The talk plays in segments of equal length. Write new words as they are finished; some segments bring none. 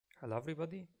Hello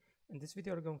everybody. In this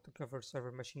video we're going to cover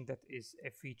server meshing, that is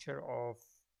a feature of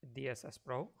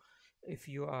DSSPro. If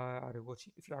you are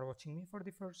watching me for the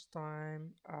first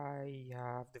time, I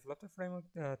have developed a framework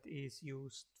that is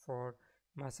used for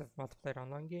massive multiplayer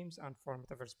online games and for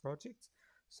metaverse projects.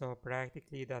 So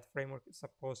practically that framework is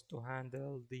supposed to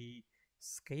handle the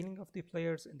scaling of the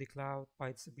players in the cloud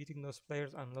by distributing those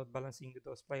players and load balancing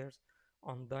those players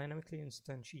on dynamically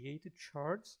instantiated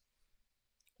shards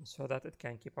so that it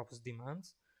can keep up with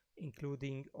demands,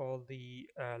 including all the,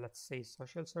 let's say,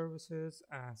 social services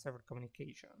and server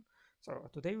communication. So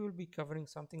today we'll be covering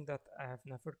something that I have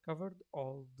never covered,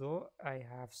 although I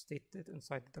have stated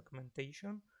inside the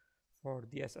documentation for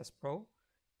DSSPro.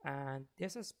 And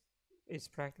DSS is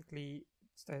practically,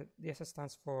 DSS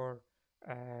stands for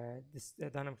this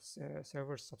dynamic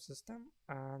server subsystem,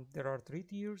 and there are three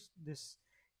tiers. This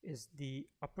is the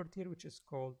upper tier, which is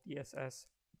called DSS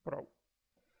Pro.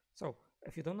 So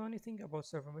if you don't know anything about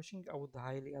server meshing, I would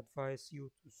highly advise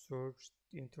you to search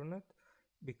the internet,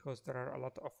 because there are a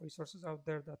lot of resources out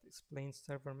there that explain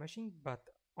server meshing, but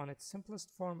on its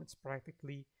simplest form, it's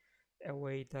practically a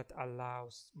way that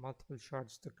allows multiple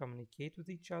shards to communicate with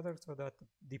each other so that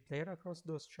the player across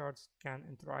those shards can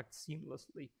interact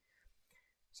seamlessly.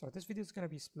 So this video is going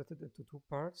to be split into two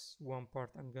parts. One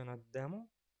part I'm going to demo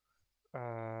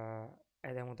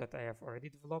a demo that I have already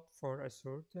developed for a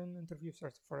certain interview,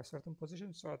 for a certain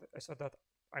position, so that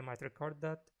I might record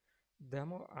that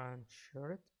demo and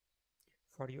share it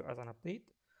for you as an update.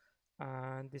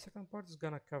 And the second part is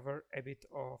gonna cover a bit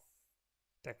of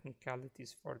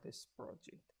technicalities for this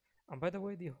project. And by the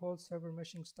way, the whole server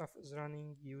meshing stuff is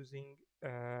running using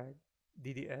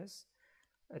DDS,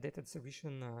 a data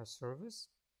distribution service,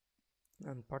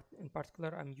 and in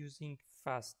particular I'm using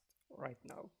Fast right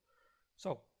now.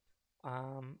 So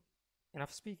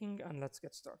enough speaking, and let's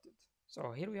get started.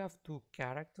 So here we have two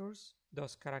characters.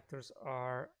 Those characters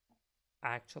are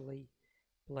actually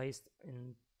placed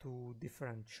in two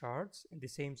different shards in the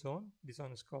same zone. The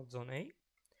zone is called Zone A.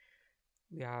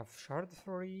 We have shard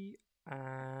 3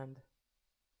 and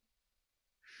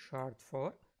shard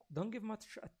 4. Don't give much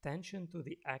attention to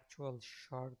the actual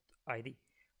shard ID.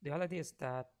 The whole idea is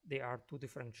that they are two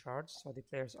different shards, so the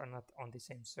players are not on the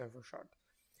same server shard.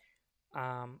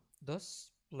 Those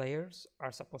players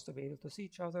are supposed to be able to see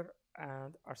each other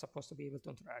and are supposed to be able to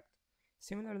interact.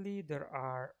 Similarly, there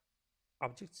are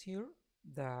objects here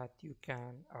that you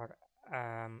can, or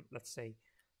let's say,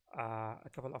 a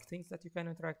couple of things that you can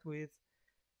interact with.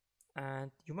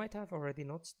 And you might have already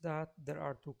noticed that there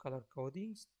are two color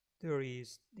codings. There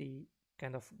is the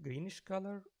kind of greenish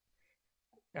color.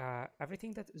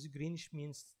 Everything that is greenish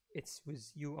means it's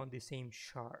with you on the same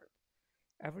shard.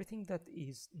 Everything that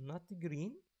is not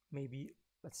green, maybe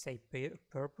let's say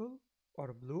purple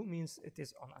or blue, means it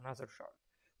is on another shard.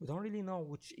 We don't really know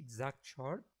which exact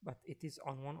shard, but it is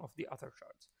on one of the other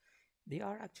shards. They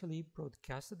are actually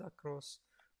broadcasted across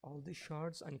all the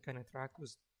shards, and you can interact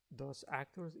with those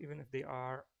actors even if they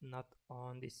are not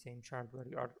on the same shard where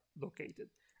you are located.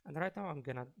 And right now I'm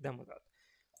gonna demo that.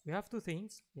 We have two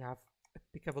things. We have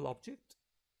a pickable object,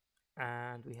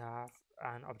 and we have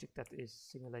an object that is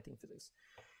simulating physics.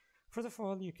 First of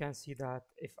all, you can see that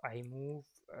if I move,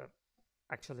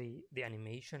 actually the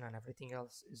animation and everything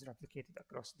else is replicated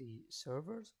across the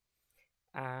servers,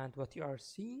 and what you are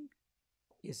seeing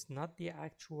is not the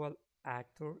actual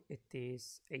actor, it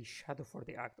is a shadow for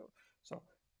the actor. So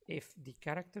if the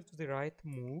character to the right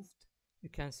moved, you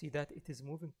can see that it is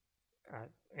moving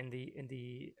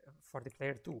for the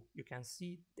player too. You can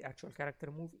see the actual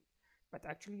character moving, but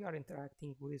actually you are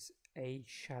interacting with a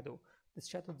shadow. This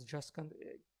shadow just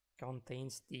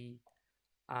contains the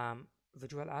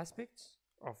visual aspects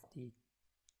of the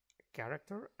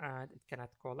character, and it cannot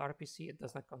call RPC. It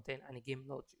does not contain any game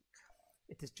logic.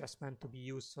 It is just meant to be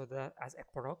used so that as a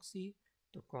proxy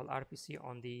to call RPC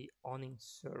on the owning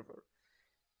server.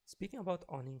 Speaking about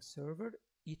owning server,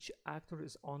 each actor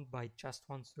is owned by just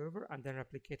one server and then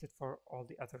replicated for all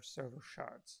the other server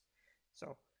shards.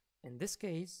 So in this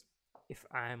case, if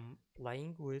I'm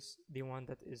playing with the one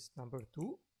that is number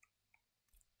 2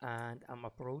 and I'm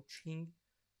approaching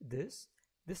this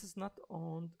is not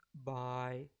owned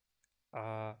by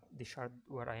the shard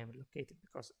where I am located,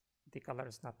 because the color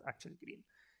is not actually green,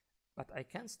 but I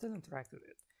can still interact with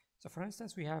it. So for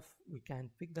instance, we can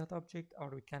pick that object,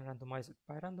 or we can randomize it.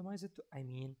 By randomize it, I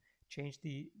mean change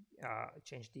the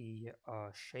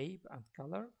shape and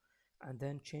color, and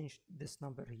then change this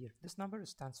number here. This number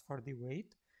stands for the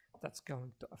weight that's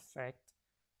going to affect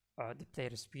the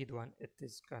player speed when it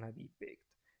is gonna be picked.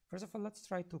 First of all, let's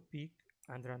try to pick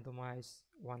and randomize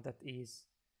one that is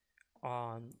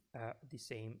on the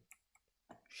same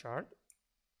shard,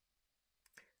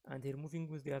 and here moving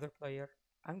with the other player,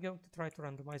 I'm going to try to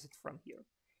randomize it from here.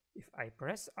 If I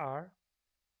press R,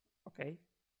 okay,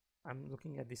 I'm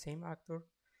looking at the same actor.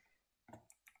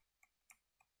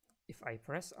 If I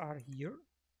press R here,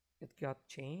 it got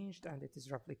changed and it is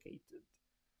replicated.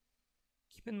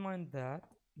 Keep in mind that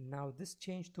now this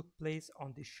change took place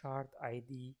on the shard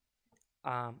ID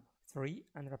 3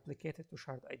 and replicated to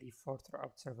shard ID 4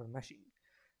 throughout server meshing.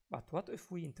 But what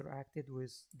if we interacted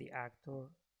with the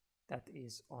actor that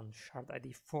is on shard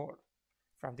ID 4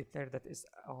 from the player that is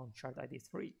on shard ID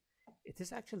 3? It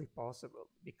is actually possible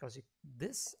because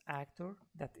this actor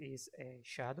that is a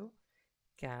shadow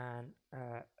can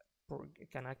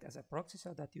act as a proxy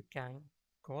so that you can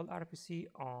call RPC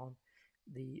on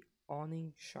the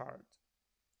owning shard.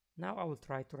 Now I will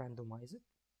try to randomize it.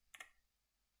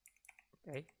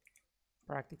 Okay,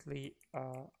 practically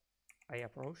I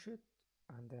approach it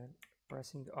and then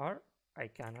pressing R, I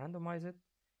can randomize it.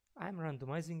 I'm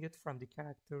randomizing it from the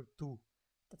character 2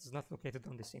 that is not located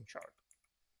on the same shard.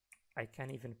 I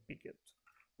can even pick it.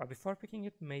 But before picking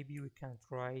it, maybe we can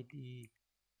try the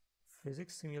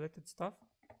physics simulated stuff.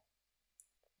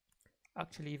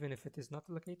 Actually, even if it is not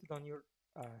located on your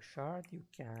shard, you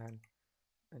can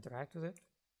interact with it.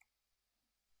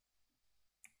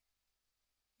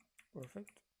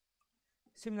 Perfect.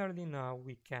 Similarly, now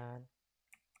we can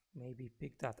maybe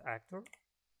pick that actor.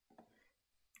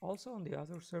 Also on the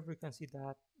other server, you can see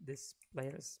that this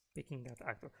player is picking that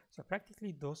actor. So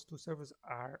practically those two servers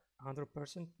are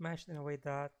 100% meshed in a way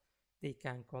that they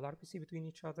can call RPC between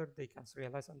each other, they can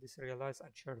serialize and deserialize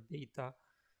and share data.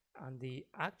 And the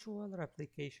actual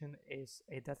replication is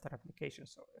a data replication.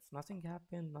 So if nothing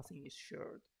happened, nothing is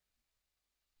shared.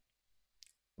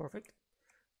 Perfect.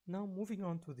 Now moving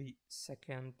on to the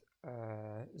second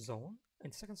zone. In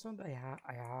the second zone,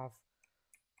 I have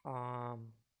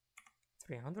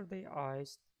 300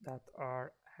 AIs that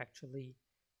are actually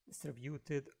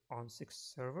distributed on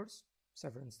 6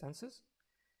 server instances.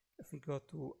 If we go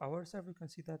to our server, you can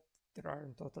see that there are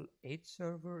in total 8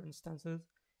 server instances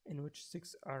in which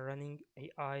 6 are running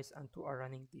AIs and 2 are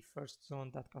running the first zone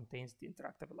that contains the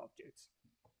interactable objects.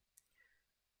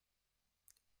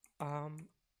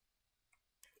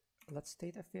 Let's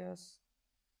state FPS.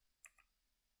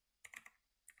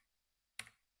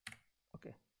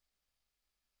 Okay.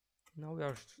 Now we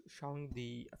are showing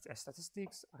the FPS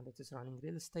statistics and it is running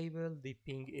really stable. The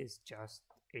ping is just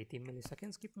 80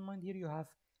 milliseconds. Keep in mind here you have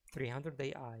 300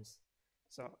 AIs.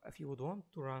 So if you would want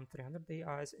to run 300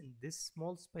 AIs in this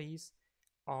small space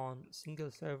on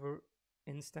single server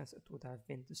instance, it would have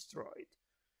been destroyed.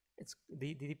 It's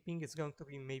the ping is going to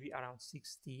be maybe around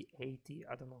 60, 80,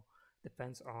 I don't know,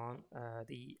 depends on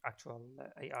the actual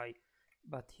AI.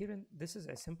 But here this is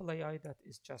a simple AI that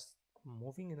is just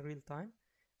moving in real time.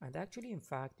 And actually, in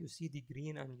fact, you see the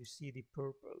green and you see the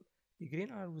purple. The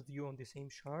green are with you on the same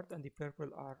shard and the purple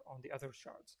are on the other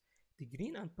shards. The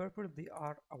green and purple, they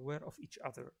are aware of each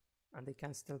other and they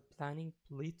can still planning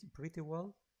pretty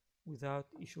well without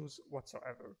issues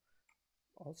whatsoever.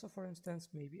 Also, for instance,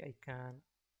 maybe I can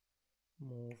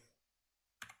move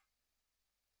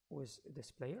with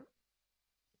this player.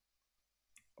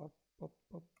 Up, up,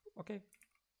 up. Okay.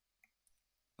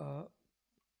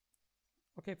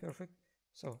 Okay, perfect.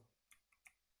 So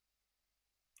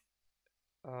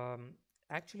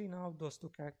actually now those two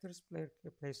characters,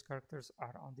 place characters,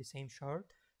 are on the same shard.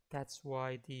 That's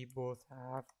why they both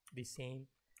have the same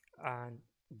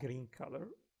green color.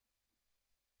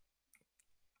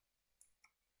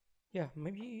 Yeah,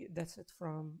 maybe that's it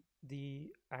from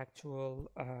the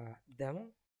actual demo.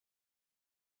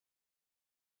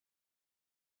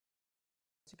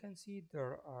 As you can see,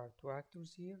 there are 2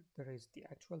 actors here. There is the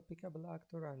actual pickable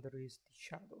actor and there is the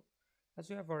shadow. As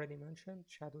we have already mentioned,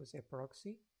 shadow is a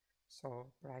proxy,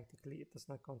 so practically it does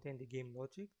not contain the game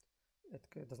logic.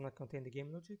 It does not contain the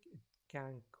game logic. It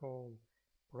can call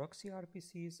proxy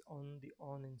RPCs on the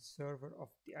owning server of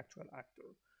the actual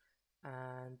actor.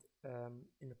 And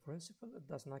in principle, it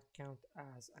does not count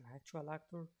as an actual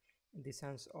actor in the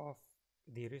sense of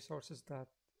the resources that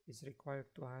is required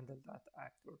to handle that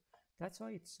actor. That's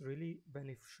why it's really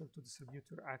beneficial to distribute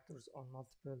your actors on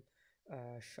multiple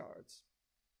shards.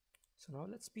 So now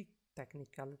let's speak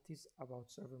technicalities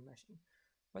about server meshing.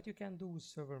 What you can do with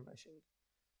server meshing.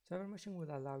 Server meshing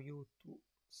will allow you to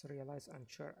serialize and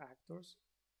share actors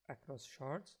across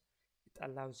shards. It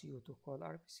allows you to call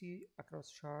RPC across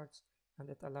shards, and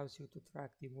it allows you to track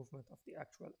the movement of the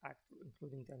actual actor,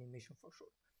 including the animation for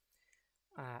sure.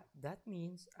 That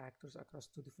means actors across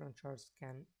 2 different shards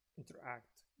can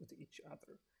interact with each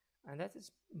other, and that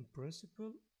is in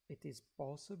principle it is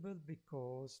possible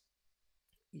because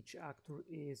each actor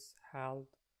is held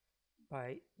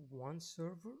by one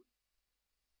server.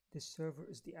 This server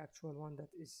is the actual one that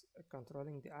is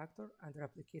controlling the actor and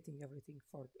replicating everything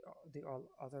for the all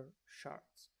other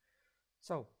shards.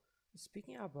 So,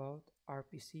 speaking about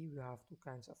RPC, we have two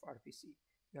kinds of RPC.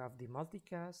 We have the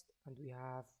multicast and we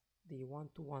have the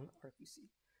one-to-one RPC.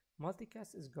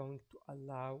 Multicast is going to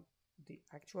allow the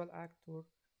actual actor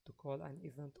to call an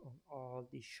event on all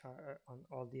the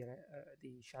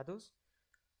shadows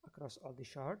across all the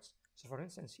shards. So, for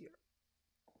instance, here,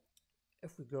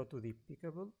 if we go to the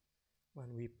pickable,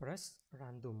 when we press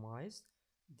randomize,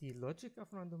 the logic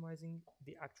of randomizing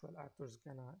the actual actor is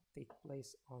gonna take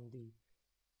place on the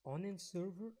on-in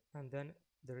server, and then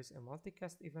there is a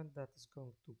multicast event that is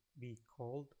going to be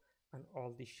called on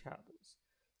all the shadows.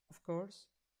 Of course,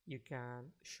 you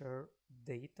can share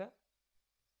data,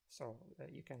 so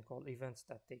you can call events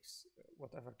that takes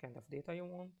whatever kind of data you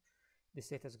want. This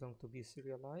data is going to be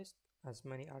serialized as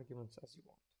many arguments as you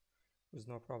want with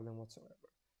no problem whatsoever.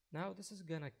 Now this is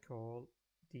gonna call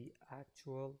the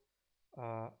actual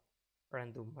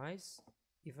randomize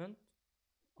event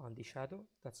on the shadow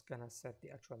that's gonna set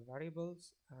the actual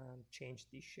variables and change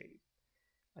the shape.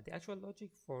 The actual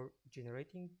logic for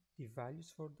generating the values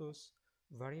for those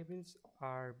variables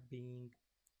are being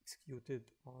executed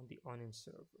on the on-in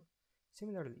server.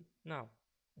 Similarly, now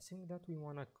assuming that we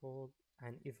wanna call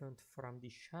an event from the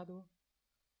shadow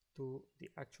to the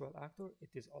actual actor,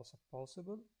 it is also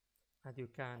possible, and you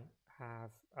can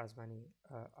have as many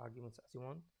arguments as you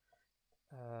want.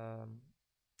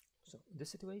 So in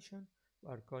this situation, we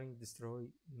are calling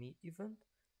destroy me event.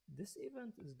 This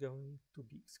event is going to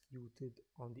be executed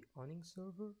on the owning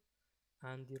server,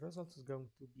 and the result is going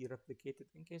to be replicated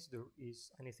in case there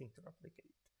is anything to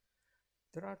replicate.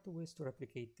 There are two ways to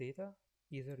replicate data.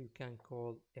 Either you can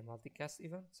call a multicast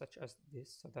event such as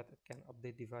this so that it can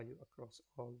update the value across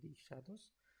all the shadows,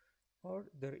 or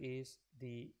there is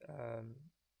the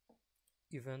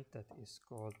event that is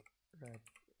called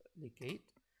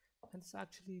replicate, and it's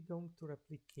actually going to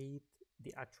replicate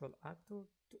the actual actor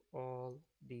to all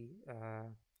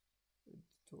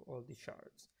the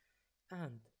shards.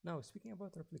 And now speaking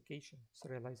about replication,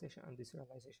 serialization and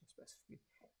deserialization specifically,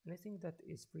 anything that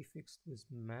is prefixed with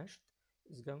meshed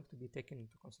is going to be taken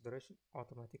into consideration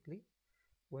automatically,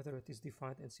 whether it is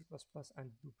defined in C++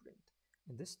 and Blueprint.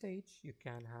 In this stage, you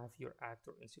can have your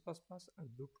actor in C++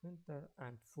 and Blueprint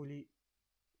and fully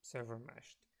server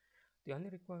meshed. The only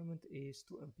requirement is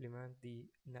to implement the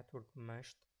network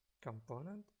meshed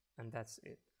component, and that's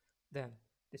it. Then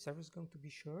the server is going to be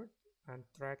shared and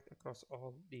tracked across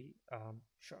all the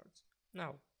shards.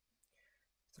 Now,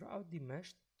 throughout the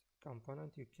meshed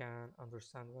component, you can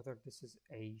understand whether this is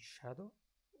a shadow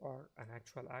or an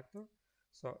actual actor.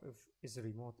 So if is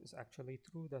remote is actually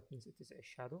true, that means it is a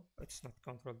shadow. It's not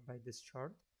controlled by this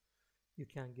shard. You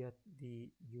can get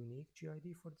the unique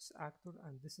GID for this actor,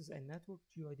 and this is a network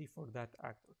GID for that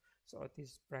actor. So it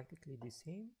is practically the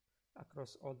same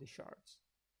across all the shards,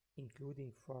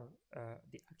 including for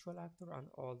the actual actor and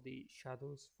all the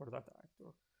shadows for that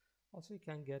actor. Also, you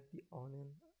can get the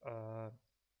on-in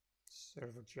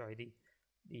server GID,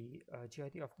 the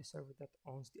GID of the server that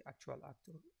owns the actual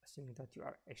actor, assuming that you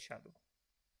are a shadow.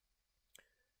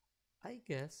 I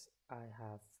guess I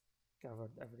have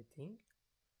covered everything.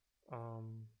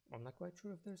 I'm not quite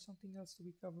sure if there's something else to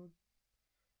be covered.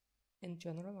 In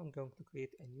general, I'm going to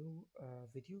create a new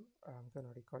video. I'm going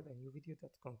to record a new video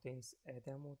that contains a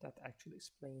demo that actually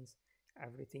explains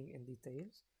everything in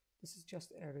details. This is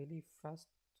just a really fast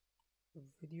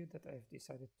video that I've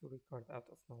decided to record out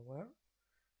of nowhere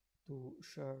to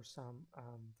share some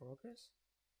progress.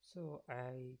 So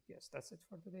I guess that's it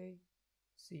for today.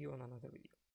 See you on another video.